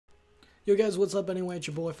Yo guys, what's up anyway? It's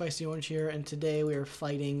your boy Feisty Orange here, and today we are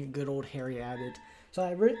fighting good old Harry Abbott. So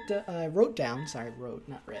I wrote down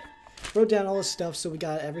all this stuff so we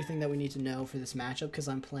got everything that we need to know for this matchup because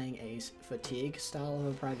I'm playing a fatigue style of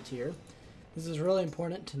a privateer. This is really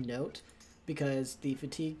important to note because the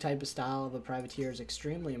fatigue type of style of a privateer is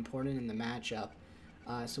extremely important in the matchup.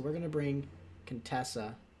 So we're going to bring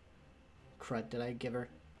Contessa. Crud, did I give her?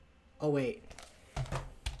 Oh wait.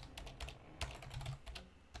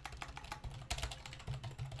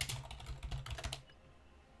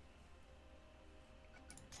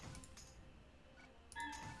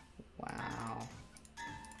 Wow.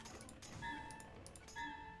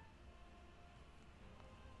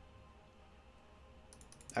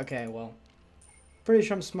 Okay, well, pretty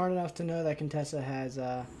sure I'm smart enough to know that Contessa has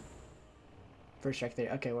first strike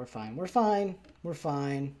there. Okay, we're fine. We're fine. We're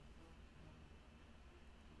fine.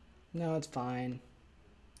 No, it's fine.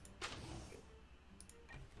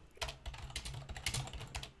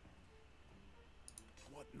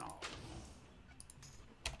 What now?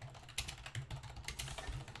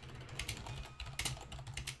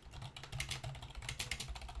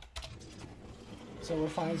 So we're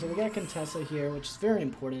fine. So we got Contessa here, which is very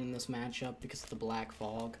important in this matchup because of the black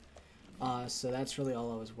fog. So that's really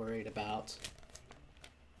all I was worried about.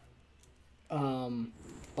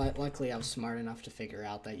 But luckily I was smart enough to figure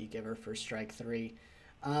out that you give her first strike 3.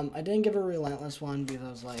 I didn't give her relentless 1 because I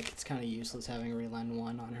was like, it's kind of useless having a relent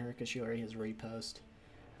 1 on her because she already has repost.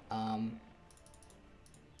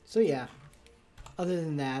 So yeah, other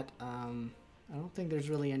than that, I don't think there's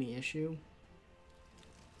really any issue.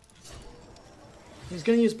 He's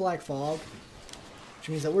going to use Black Fog, which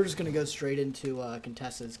means that we're just going to go straight into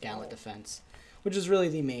Contessa's Gallant Defense, which is really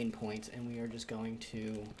the main point, and we are just going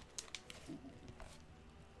to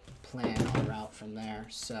plan our route from there.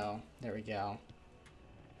 So, there we go.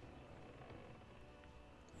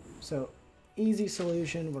 So, easy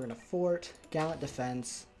solution. We're going to fort, Gallant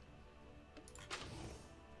Defense,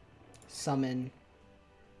 summon,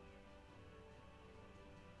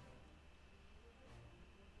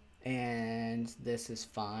 and this is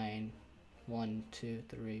fine. 1, 2,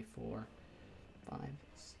 3, 4, 5,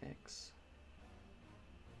 6,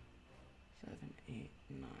 7, 8,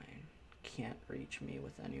 9. Can't reach me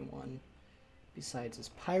with anyone besides his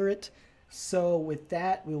pirate. So with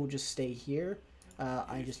that, we will just stay here.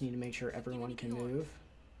 I just need to make sure everyone can move.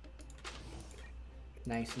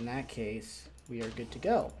 Nice. In that case, we are good to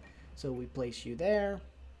go. So we place you there.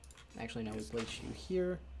 Actually, no, we place you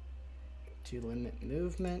here to limit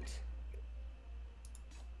movement.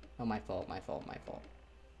 Oh, my fault, my fault, my fault.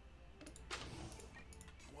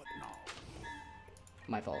 What now?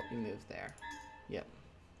 My fault, you moved there. Yep.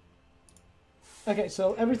 Okay,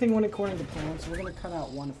 so everything went according to plan, so we're going to cut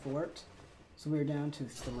out 1 fort. So we're down to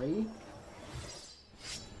 3.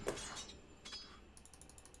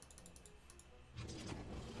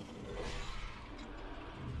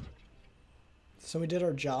 So we did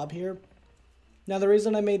our job here. Now the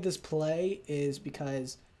reason I made this play is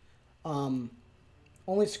because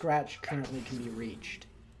only Scratch currently can be reached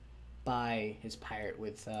by his pirate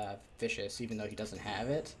with Vicious, even though he doesn't have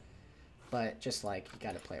it. But just like, you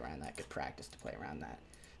gotta play around that. Good practice to play around that.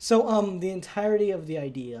 So the entirety of the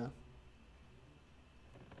idea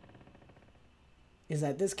is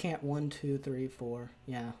that this can't 1, 2, 3, 4.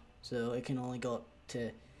 Yeah, so it can only go up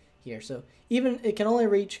to here. So even it can only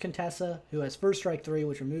reach Contessa, who has first strike 3,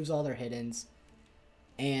 which removes all their hiddens,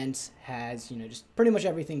 and has, you know, just pretty much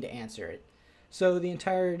everything to answer it. So the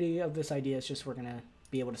entirety of this idea is just we're gonna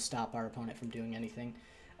be able to stop our opponent from doing anything.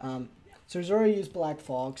 So he's already used Black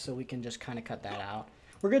Fog, so we can just kind of cut that out.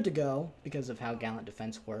 We're good to go because of how Gallant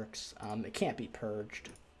Defense works. It can't be purged.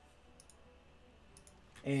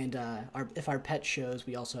 And if our pet shows,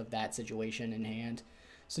 we also have that situation in hand.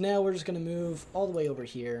 So now we're just going to move all the way over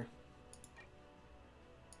here.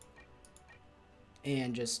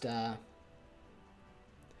 And just,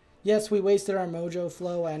 yes, we wasted our mojo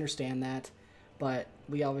flow, I understand that. But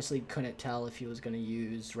we obviously couldn't tell if he was going to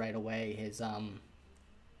use right away his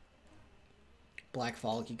Black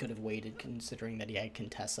Fog. He could have waited considering that he had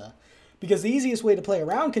Contessa. Because the easiest way to play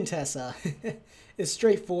around Contessa is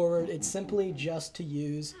straightforward. It's simply just to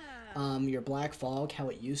use your Black Fog how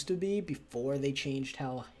it used to be before they changed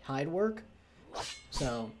how hide work.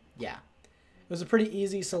 So, yeah. It was a pretty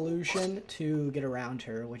easy solution to get around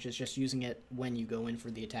her, which is just using it when you go in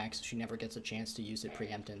for the attack so she never gets a chance to use it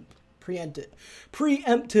preemptively.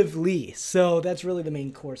 So that's really the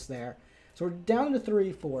main course there. So we're down to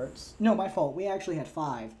 3 forts. No, my fault. We actually had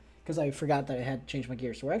 5 because I forgot that I had to change my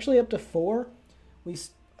gear. So we're actually up to 4. We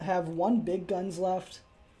have 1 big guns left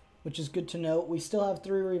which is good to note. We still have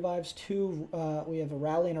 3 revives, 2, we have a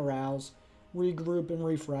rally and a rouse, regroup and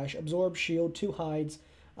refresh, absorb shield, 2 hides,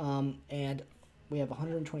 and we have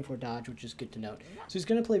 124 dodge, which is good to note. So he's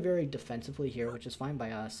going to play very defensively here, which is fine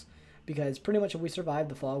by us, because pretty much if we survive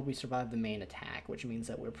the fog, we survive the main attack, which means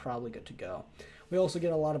that we're probably good to go. We also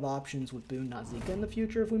get a lot of options with Boone Nazika in the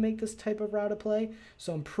future if we make this type of route of play,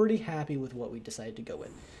 so I'm pretty happy with what we decided to go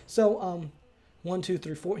with. So, 1, 2,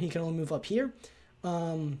 3, 4, he can only move up here.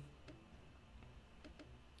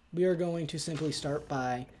 We are going to simply start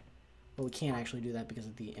by, well, we can't actually do that because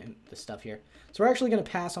of the stuff here. So we're actually going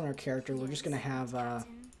to pass on our character. We're just going to have,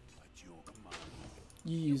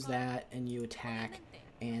 you use that and you attack,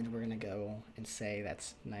 and we're going to go and say,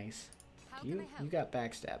 that's nice. You got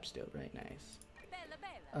backstab still, right? Nice.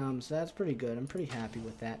 So that's pretty good. I'm pretty happy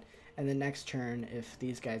with that. And the next turn, if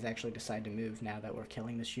these guys actually decide to move now that we're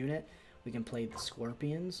killing this unit, we can play the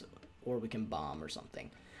Scorpions, or we can bomb or something.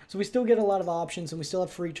 So we still get a lot of options, and we still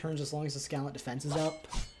have free turns as long as the Scout defense is up.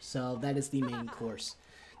 So that is the main course.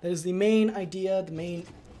 That is the main idea, the main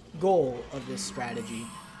goal of this strategy,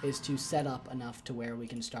 is to set up enough to where we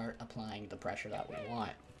can start applying the pressure that we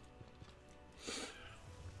want.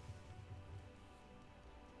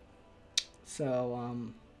 So,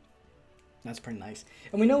 that's pretty nice.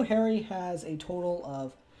 And we know Harry has a total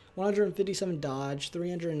of 157 dodge,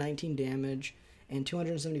 319 damage, and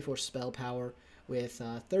 274 spell power with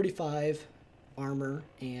 35 armor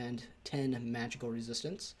and 10 magical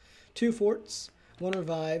resistance, 2 forts, 1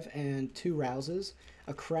 revive, and 2 rouses,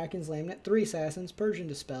 a Kraken's Laminate, 3 assassins, Persian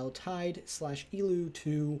Dispel, Tide / Elu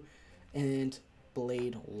 2, and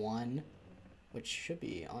Blade 1, which should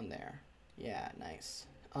be on there. Yeah, nice.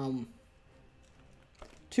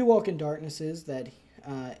 2 Walk in Darknesses that,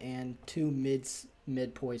 and 2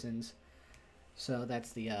 mid poisons. So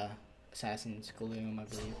that's the Assassin's Gloom, I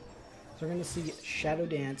believe. So we're going to see Shadow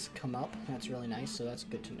Dance come up. That's really nice, so that's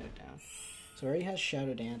good to note down. So already has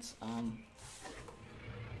Shadow Dance.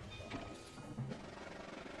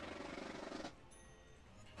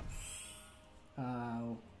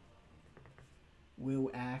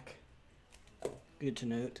 Woo-Ack. Good to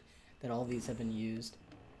note that all these have been used.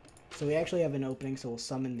 So we actually have an opening, so we'll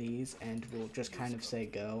summon these, and we'll just kind of say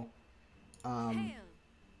go.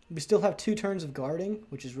 We still have 2 turns of guarding,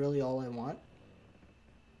 which is really all I want.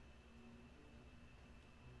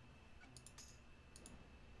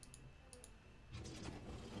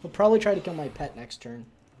 We'll probably try to kill my pet next turn.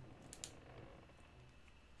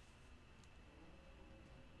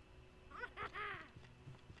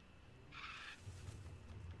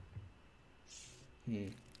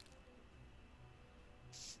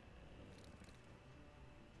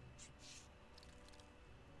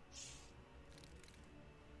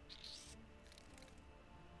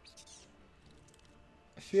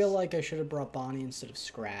 I feel like I should have brought Bonnie instead of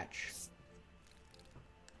Scratch.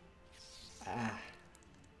 I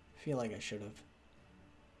feel like I should have.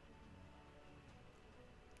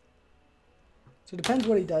 So it depends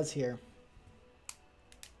what he does here.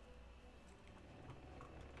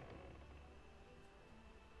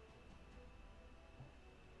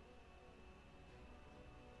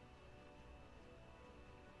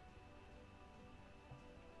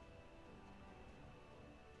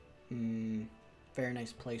 Very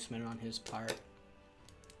nice placement on his part.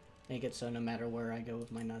 Make it so no matter where I go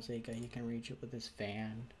with my Nazika, he can reach it with his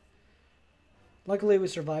fan. Luckily, we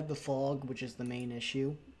survived the fog, which is the main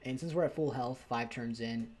issue. And since we're at full health, 5 turns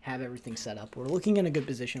in, have everything set up, we're looking in a good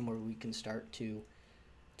position where we can start to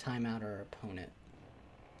time out our opponent.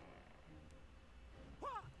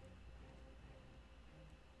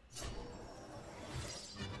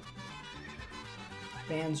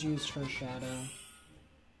 Fans used her shadow.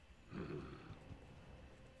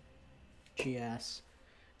 GS.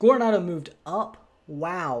 Goranado moved up.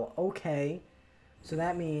 Wow, okay. So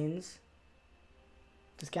that means...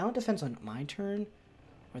 Does Gallant defense on my turn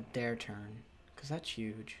or their turn? Because that's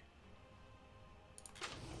huge.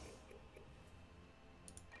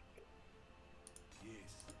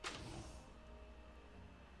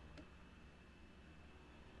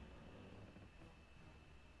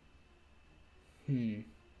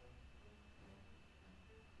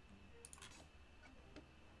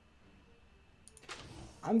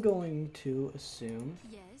 I'm going to assume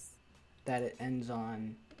that it ends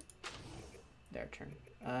on their turn.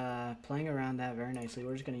 Playing around that very nicely.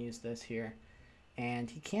 We're just going to use this here. And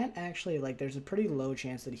he can't actually, like, there's a pretty low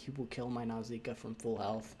chance that he will kill my Nazika from full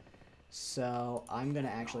health. So I'm going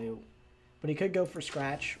to actually, but he could go for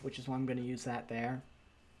Scratch, which is why I'm going to use that there.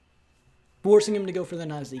 Forcing him to go for the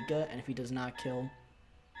Nazika, and if he does not kill,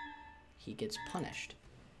 he gets punished.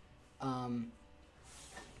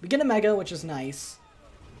 We get a Mega, which is nice.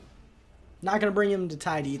 Not going to bring him to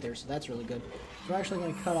Tide either, so that's really good. We're actually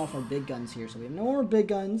going to cut off our big guns here. So we have no more big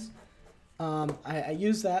guns. I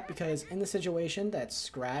use that because in the situation that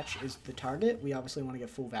Scratch is the target, we obviously want to get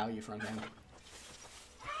full value from him.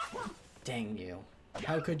 Dang you.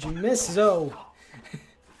 How could you miss, Zoe?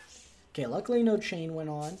 Okay, luckily no chain went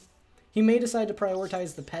on. He may decide to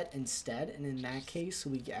prioritize the pet instead, and in that case,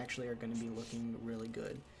 we actually are going to be looking really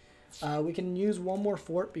good. We can use one more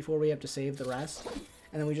fort before we have to save the rest,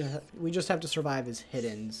 and then we just have to survive his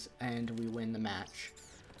hiddens, and we win the match,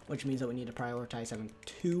 which means that we need to prioritize having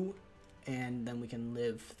 2, and then we can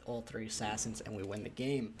live all 3 assassins, and we win the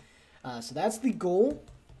game. So that's the goal.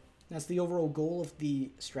 That's the overall goal of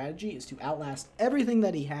the strategy, is to outlast everything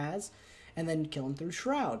that he has, and then kill him through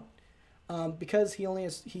Shroud. Because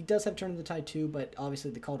he does have Turn of the Tide too, but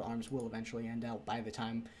obviously the Call to Arms will eventually end out by the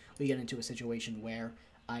time we get into a situation where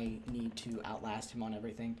I need to outlast him on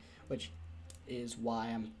everything, which is why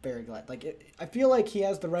I'm very glad. Like, I feel like he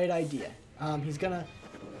has the right idea. He's gonna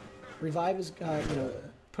revive his,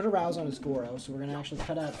 put a rouse on his Goro, so we're gonna actually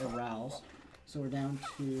cut out a rouse. So we're down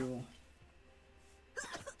to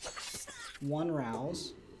 1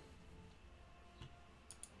 rouse.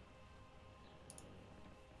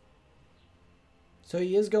 So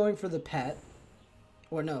he is going for the pet,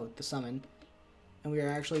 or no, the summon, and we are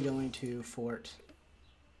actually going to fort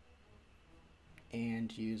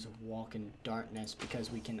and use Walk in Darkness because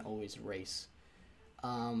we can always race.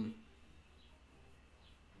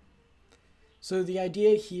 So the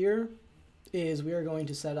idea here is we are going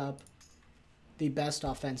to set up the best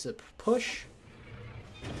offensive push.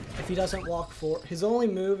 If he doesn't walk forward, his only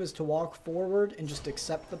move is to walk forward and just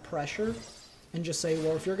accept the pressure and just say,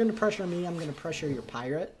 well, if you're going to pressure me, I'm going to pressure your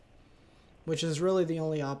pirate, which is really the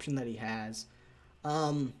only option that he has.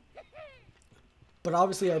 But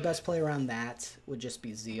obviously our best play around that would just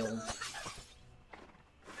be Zeal.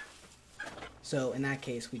 So in that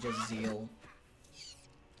case, we just Zeal.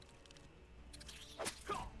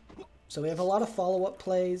 So we have a lot of follow-up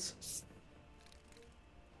plays.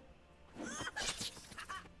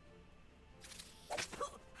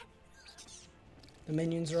 The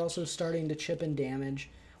minions are also starting to chip in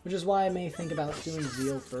damage, which is why I may think about doing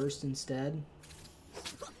Zeal first instead.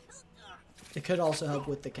 It could also help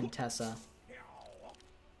with the Contessa.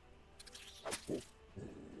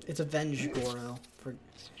 It's Avenge Goro.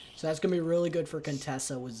 So that's going to be really good for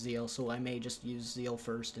Contessa with Zeal, so I may just use Zeal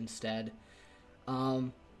first instead.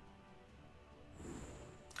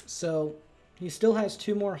 So he still has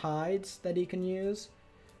 2 more hides that he can use.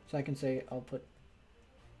 So I can say I'll put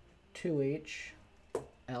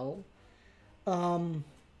 2HL.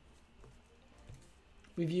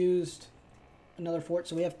 We've used another fort,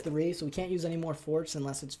 so we have 3, so we can't use any more forts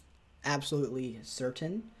unless it's absolutely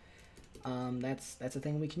certain. That's a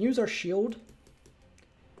thing. We can use our shield.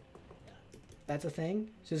 That's a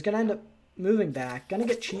thing. So he's gonna end up moving back. Gonna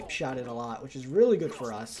get cheap shotted a lot, which is really good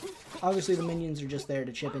for us. Obviously the minions are just there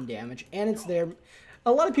to chip in damage, and it's there.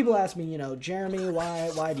 A lot of people ask me, Jeremy,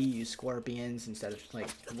 why do you use scorpions instead of, like,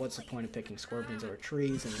 what's the point of picking scorpions over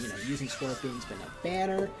trees and, using scorpions but no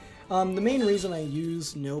banner? The main reason I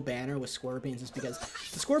use no banner with scorpions is because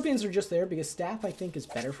the scorpions are just there because staff, I think, is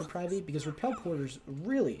better for Privy because Repel Porters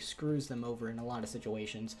really screws them over in a lot of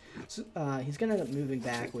situations. So, he's going to end up moving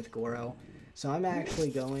back with Goro. So I'm actually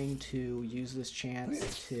going to use this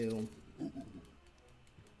chance to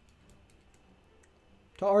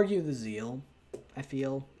argue the Zeal. I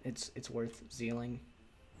feel it's worth zealing.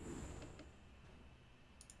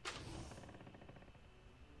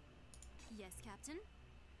 Yes, Captain.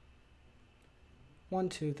 1,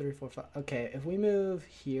 2, 3, 4, 5. Okay, if we move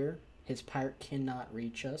here, his pirate cannot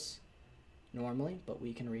reach us normally, but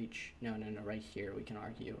we can reach. No, right here we can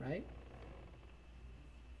argue, right?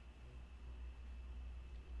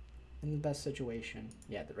 In the best situation,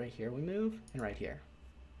 yeah, right here we move, and right here,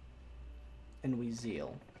 and we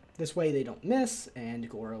Zeal. This way they don't miss, and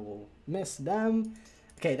Goro will miss them.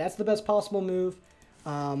 Okay, that's the best possible move.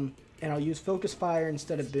 And I'll use Focus Fire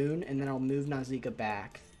instead of Boon, and then I'll move Nazika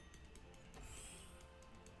back.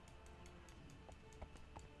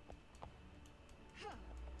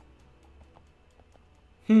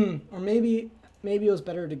 Or maybe it was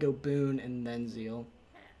better to go Boon and then Zeal.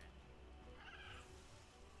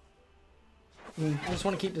 I just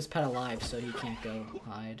want to keep this pet alive so he can't go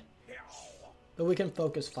hide. But we can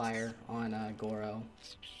Focus Fire on Goro.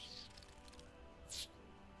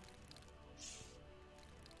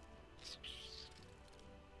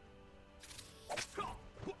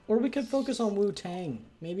 Or we could focus on Wu-Tang.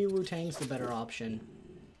 Maybe Wu-Tang's the better option.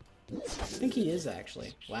 I think he is,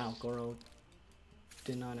 actually. Wow, Goro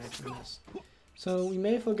did not actually miss. So we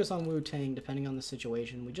may focus on Wu-Tang depending on the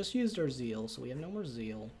situation. We just used our Zeal, so we have no more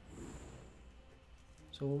Zeal.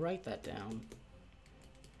 So we'll write that down.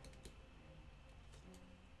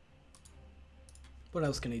 What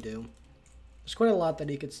else can he do? There's quite a lot that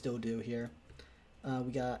he could still do here.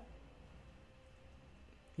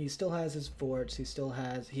 He still has his forts.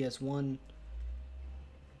 He has one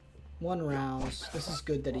rouse. This is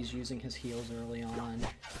good that he's using his heals early on.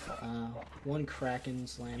 One Kraken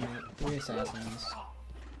slam it. 3 assassins.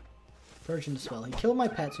 Purge and Dispel. He killed my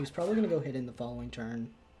pet, so he's probably going to go hit in the following turn.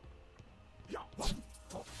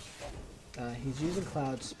 He's using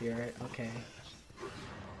Cloud Spirit. Okay.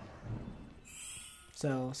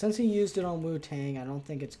 So, since he used it on Wu-Tang, I don't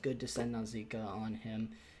think it's good to send Nausicaa on him.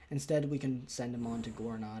 Instead, we can send him on to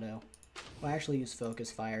Goronado. We'll actually use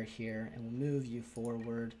Focus Fire here, and we'll move you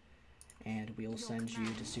forward. And we'll send you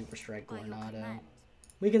to Super Strike Goronado.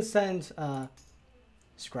 We can send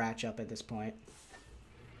Scratch up at this point.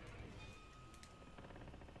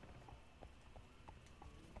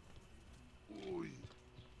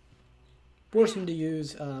 Force him to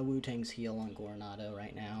use Wu-Tang's heal on Goronado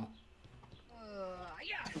right now.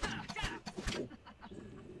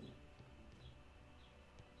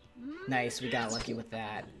 Nice, we got lucky with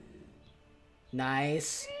that.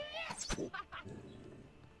 Nice.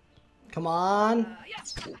 Come on.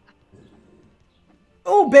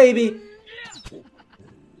 Oh, baby.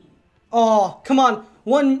 Oh, come on.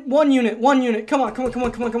 One unit. Come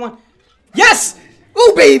on. Yes!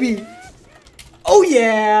 Oh, baby. Oh,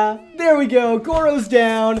 yeah. There we go. Goro's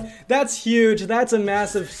down. That's huge. That's a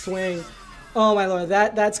massive swing. Oh, my lord.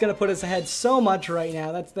 That's going to put us ahead so much right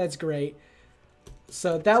now. That's great.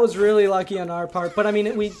 So that was really lucky on our part, but I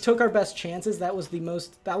mean, we took our best chances. That was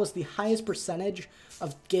the highest percentage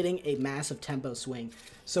of getting a massive tempo swing.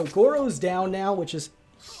 So Goro's down now, which is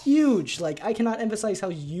huge. Like, I cannot emphasize how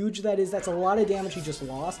huge that is. That's a lot of damage he just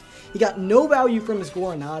lost. He got no value from his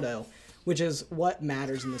Goronado, which is what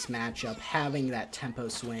matters in this matchup, having that tempo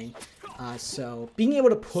swing. So being able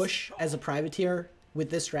to push as a privateer with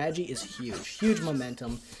this strategy is huge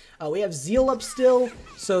momentum. We have Zeal up still,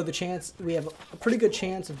 so we have a pretty good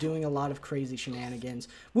chance of doing a lot of crazy shenanigans.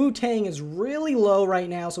 Wu-Tang is really low right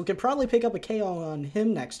now, so we can probably pick up a KO on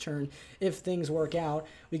him next turn if things work out.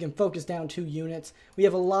 We can focus down 2 units. We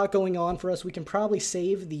have a lot going on for us. We can probably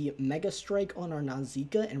save the Mega Strike on our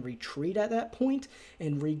Nausicaa and retreat at that point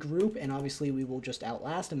and regroup, and obviously we will just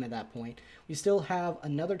outlast him at that point. We still have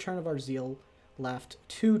another turn of our Zeal left.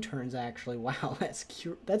 2 turns, actually. Wow,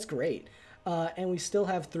 that's great. And we still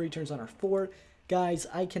have 3 turns on our fort. Guys,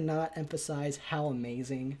 I cannot emphasize how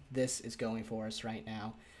amazing this is going for us right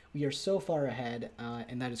now. We are so far ahead,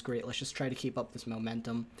 and that is great. Let's just try to keep up this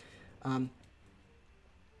momentum. And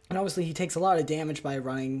obviously, he takes a lot of damage by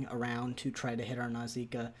running around to try to hit our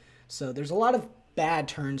Nausicaa. So there's a lot of bad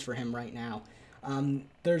turns for him right now.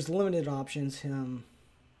 There's limited options.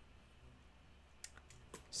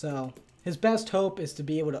 So his best hope is to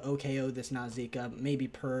be able to OKO this Nausicaa, maybe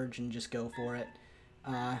purge and just go for it.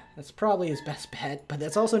 That's probably his best bet, but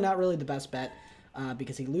that's also not really the best bet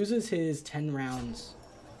because he loses his 10 rounds.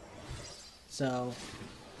 So,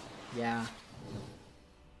 yeah.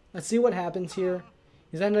 Let's see what happens here.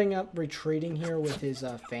 He's ending up retreating here with his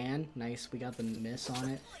fan. Nice, we got the miss on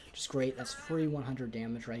it, which is great. That's free 100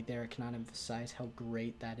 damage right there. I cannot emphasize how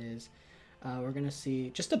great that is. We're going to see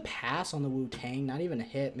just a pass on the Wu-Tang, not even a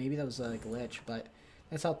hit. Maybe that was a glitch, but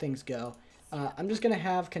that's how things go. I'm just going to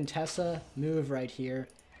have Contessa move right here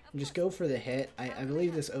and just go for the hit. I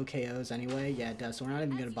believe this OKOs anyway. Yeah, it does, so we're not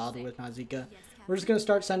even going to bother with Nausicaa. We're just going to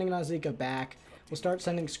start sending Nausicaa back. We'll start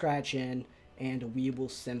sending Scratch in, and we will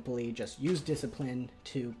simply just use Discipline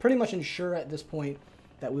to pretty much ensure at this point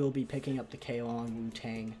that we will be picking up the KO on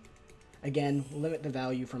Wu-Tang. Again, limit the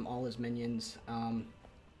value from all his minions.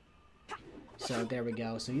 So there we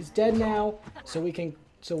go. So he's dead now. So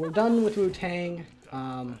we're done with Wu-Tang.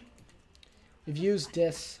 We've used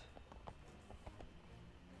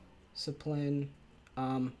Discipline.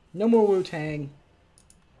 No more Wu-Tang.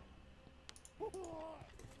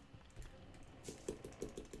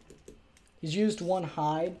 He's used 1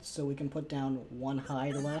 hide, so we can put down 1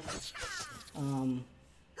 hide left.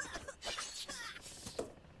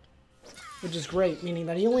 Which is great, meaning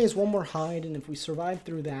that he only has 1 more hide, and if we survive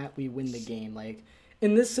through that, we win the game. Like,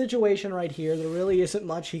 in this situation right here, there really isn't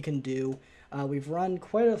much he can do. We've run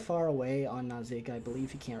quite a far away on Nausicaa. I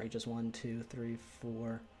believe he can't reach us 1, 2, 3,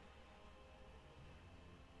 4,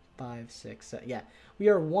 5, 6, 7. Yeah, we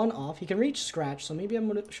are 1 off. He can reach Scratch, so maybe I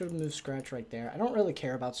should have moved Scratch right there. I don't really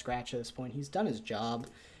care about Scratch at this point. He's done his job,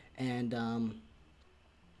 and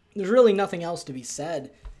there's really nothing else to be said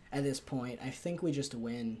at this point. I think we just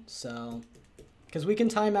win, so Because we can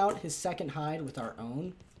time out his second hide with our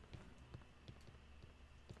own.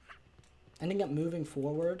 Ending up moving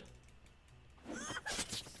forward.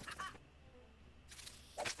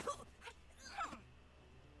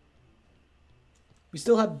 We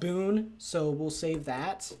still have Boone, so we'll save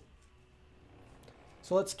that.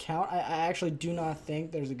 So let's count. I actually do not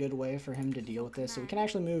think there's a good way for him to deal with this. So we can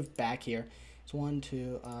actually move back here. It's 1,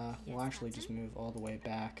 2, we'll actually just move all the way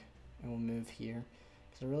back. And we'll move here.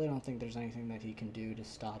 Because I really don't think there's anything that he can do to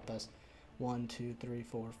stop us. 1, 2, 3,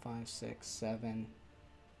 4, 5, 6, 7.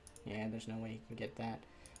 Yeah, there's no way he can get that.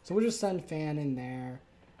 So we'll just send Fan in there.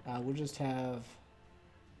 We'll just have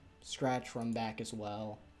Scratch run back as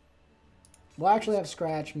well. We'll actually have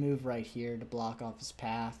Scratch move right here to block off his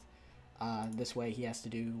path. This way he has to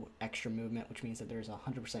do extra movement, which means that there's a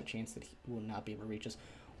 100% chance that he will not be able to reach us.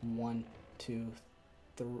 1, 2,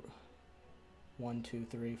 3, 1, 2,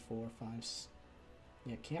 3, 4, 5.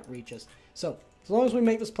 Yeah, can't reach us. So as long as we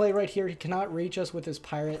make this play right here, he cannot reach us with his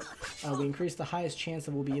pirate. We increase the highest chance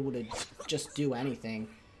that we'll be able to just do anything.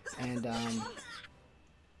 And I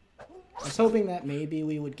was hoping that maybe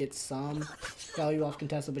we would get some value off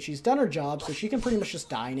Contessa, but she's done her job, so she can pretty much just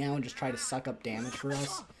die now and just try to suck up damage for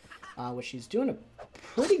us. Which she's doing a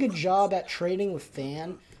pretty good job at trading with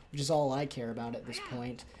Fan, which is all I care about at this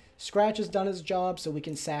point. Scratch has done his job, so we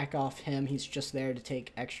can sack off him. He's just there to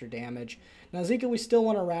take extra damage. Now, Zika, we still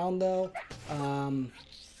want around, though.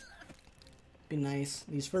 Be nice.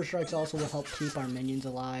 These first strikes also will help keep our minions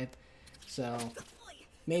alive. So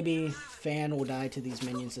maybe Fan will die to these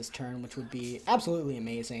minions this turn, which would be absolutely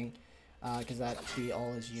amazing. Because that would be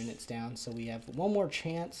all his units down. So we have one more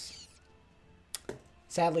chance.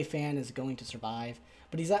 Sadly, Fan is going to survive,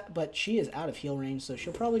 but she is out of heal range, so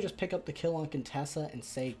she'll probably just pick up the kill on Contessa and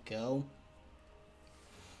say go.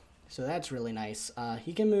 So that's really nice.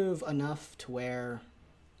 He can move enough to where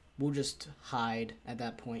we'll just hide at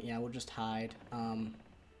that point. Yeah, we'll just hide.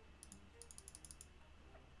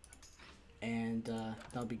 And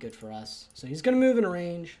that'll be good for us. So he's going to move in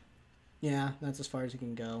range. Yeah, that's as far as he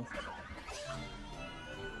can go.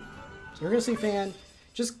 So we're going to see Fan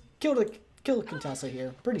just kill the Contessa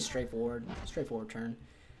here. Pretty straightforward. Straightforward turn.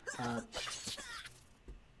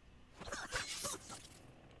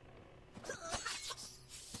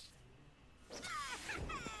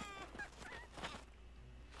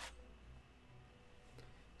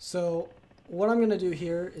 So what I'm going to do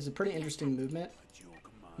here is a pretty interesting movement.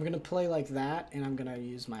 I'm going to play like that, and I'm going to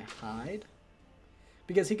use my hide.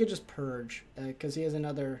 Because he could just purge, because he has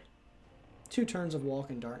another 2 turns of Walk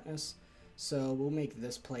in Darkness. So we'll make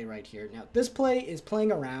this play right here. Now, this play is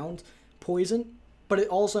playing around poison, but it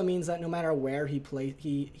also means that no matter where he plays,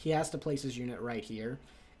 he has to place his unit right here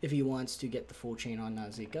if he wants to get the full chain on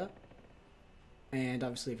Nazika. And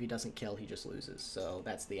obviously, if he doesn't kill, he just loses. So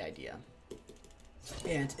that's the idea.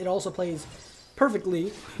 And it also plays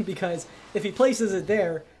perfectly because if he places it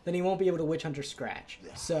there, then he won't be able to Witch Hunter Scratch.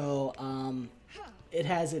 So it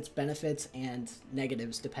has its benefits and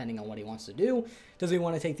negatives depending on what he wants to do. Does he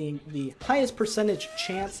want to take the highest percentage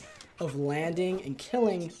chance of landing and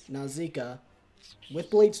killing Nazika with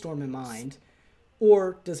Bladestorm in mind?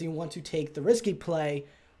 Or does he want to take the risky play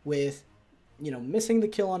with, you know, missing the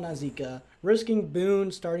kill on Nazika, risking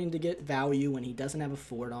Boone starting to get value when he doesn't have a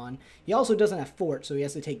fort on? He also doesn't have fort, so he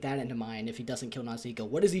has to take that into mind if he doesn't kill Nazika.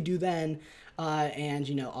 What does he do then? And,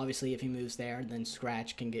 you know, obviously if he moves there, then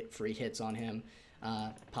Scratch can get free hits on him.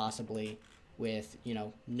 Possibly with, you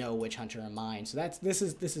know, no Witch Hunter in mind. So this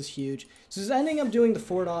is huge. So he's ending up doing the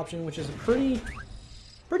fort option, which is a pretty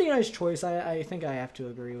nice choice. I think I have to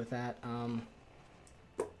agree with that.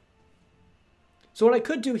 So what I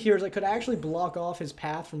could do here is I could actually block off his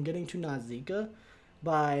path from getting to Nazika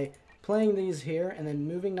by playing these here and then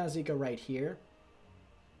moving Nazika right here.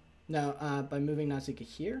 No, by moving Nazika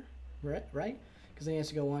here, right? Because then he has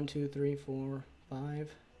to go 1, 2, 3, 4,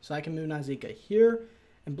 5. So I can move Nazika here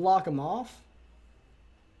and block him off.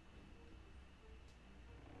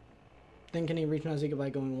 Then can he reach Nazika by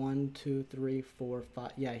going 1, 2, 3, 4,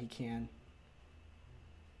 5? Yeah, he can.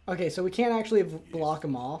 Okay, so we can't actually block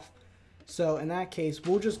him off. So in that case,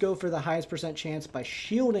 we'll just go for the highest percent chance by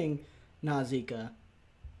shielding Nazika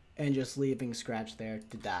and just leaving Scratch there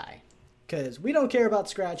to die. Because we don't care about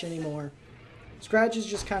Scratch anymore. Scratch is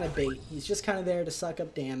just kind of bait. He's just kind of there to suck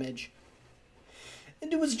up damage and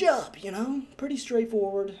do his job, you know? Pretty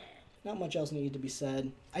straightforward. Not much else needed to be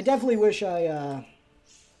said. I definitely wish I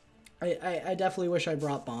definitely wish I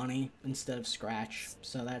brought Bonnie instead of Scratch.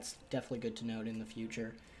 So that's definitely good to note in the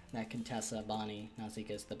future. That Contessa, Bonnie,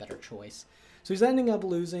 Nazika is the better choice. So he's ending up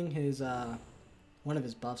losing his, one of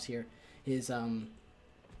his buffs here. His,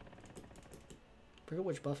 forget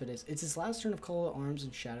which buff it is. It's his last turn of Call to Arms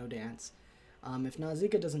and Shadow Dance. If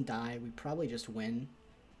Nausicaa doesn't die, we probably just win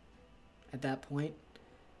at that point.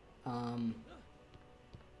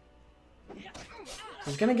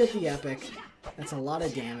 He's going to get the Epic. That's a lot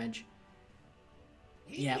of damage.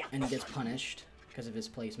 Yeah, and he gets punished because of his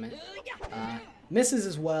placement. Misses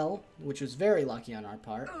as well, which was very lucky on our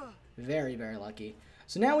part. Very, very lucky.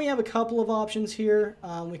 So now we have a couple of options here.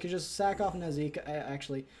 We could just sack off Nausicaa,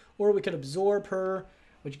 actually. Or we could absorb her,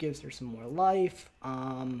 which gives her some more life.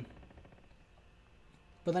 But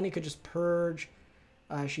then he could just purge.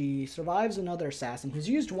 She survives another assassin. He's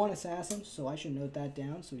used 1 assassin, so I should note that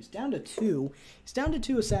down. So he's down to 2. He's down to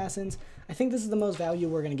 2 assassins. I think this is the most value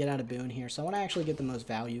we're going to get out of Boone here. So I want to actually get the most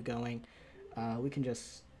value going. We can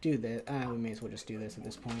just do this. We may as well just do this at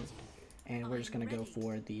this point. And we're just going to go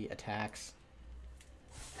for the attacks.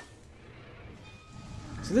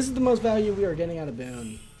 So this is the most value we are getting out of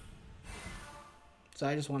Boone. So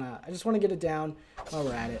I just want to get it down while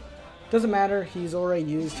we're at it. Doesn't matter. He's already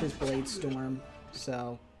used his Blade Storm.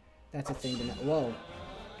 So that's a thing to know. Whoa.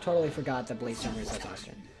 Totally forgot that Blade Storm resets on his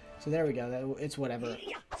turn. So there we go. It's whatever.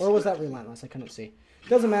 Or was that Relentless? I couldn't see.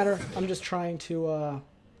 Doesn't matter. I'm just trying to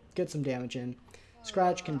get some damage in.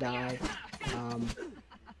 Scratch can die.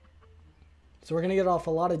 So we're going to get off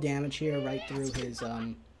a lot of damage here right through his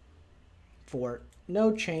fort.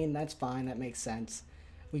 No chain. That's fine. That makes sense.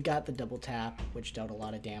 We got the double tap, which dealt a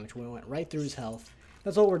lot of damage. We went right through his health.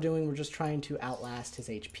 That's all we're doing. We're just trying to outlast his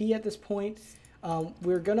HP at this point.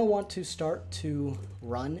 We're going to want to start to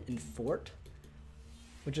run and fort,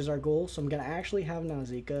 which is our goal. So I'm going to actually have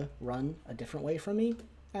Nausicaa run a different way from me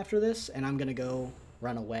after this, and I'm going to go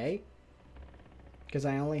run away because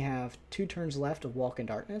I only have 2 turns left of Walk in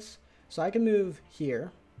Darkness. So I can move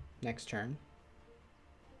here next turn.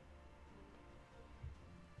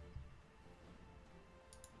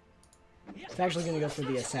 It's actually going to go for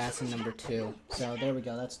the assassin number 2. So there we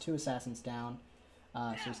go. That's 2 assassins down.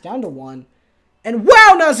 So it's down to 1. And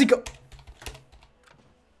wow, Nausicaa!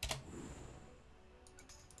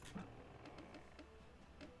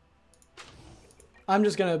 I'm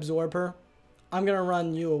just going to absorb her. I'm going to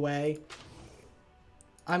run you away.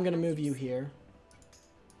 I'm going to move you here.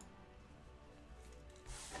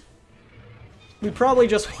 We probably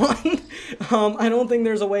just won. I don't think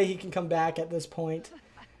there's a way he can come back at this point.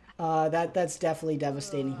 That's definitely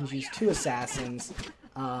devastating. He's used 2 assassins.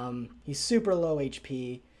 He's super low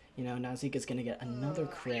HP. You know, Nausicaa's going to get another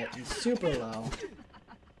crit. He's super low.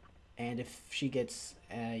 And if she gets...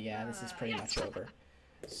 yeah, this is pretty much over.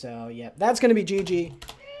 So, yeah, that's going to be GG.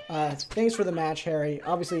 Thanks for the match, Harry.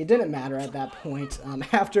 Obviously, it didn't matter at that point.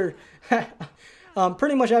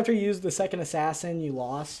 Pretty much after you used the second assassin, you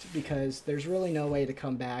lost. Because there's really no way to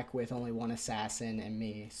come back with only 1 assassin and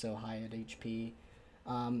me so high at HP.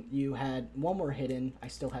 You had 1 more hidden. I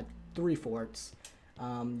still had 3 forts.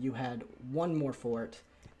 You had 1 more fort.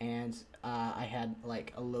 And I had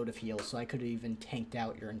like a load of heals, so I could have even tanked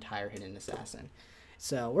out your entire hidden assassin.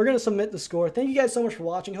 So we're going to submit the score. Thank you guys so much for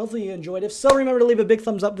watching. Hopefully you enjoyed. If so, remember to leave a big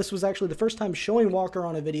thumbs up. This was actually the first time showing Walker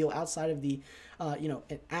on a video outside of the, an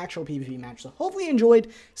actual PvP match. So hopefully you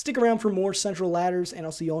enjoyed. Stick around for more Central Ladders, and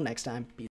I'll see you all next time. Peace.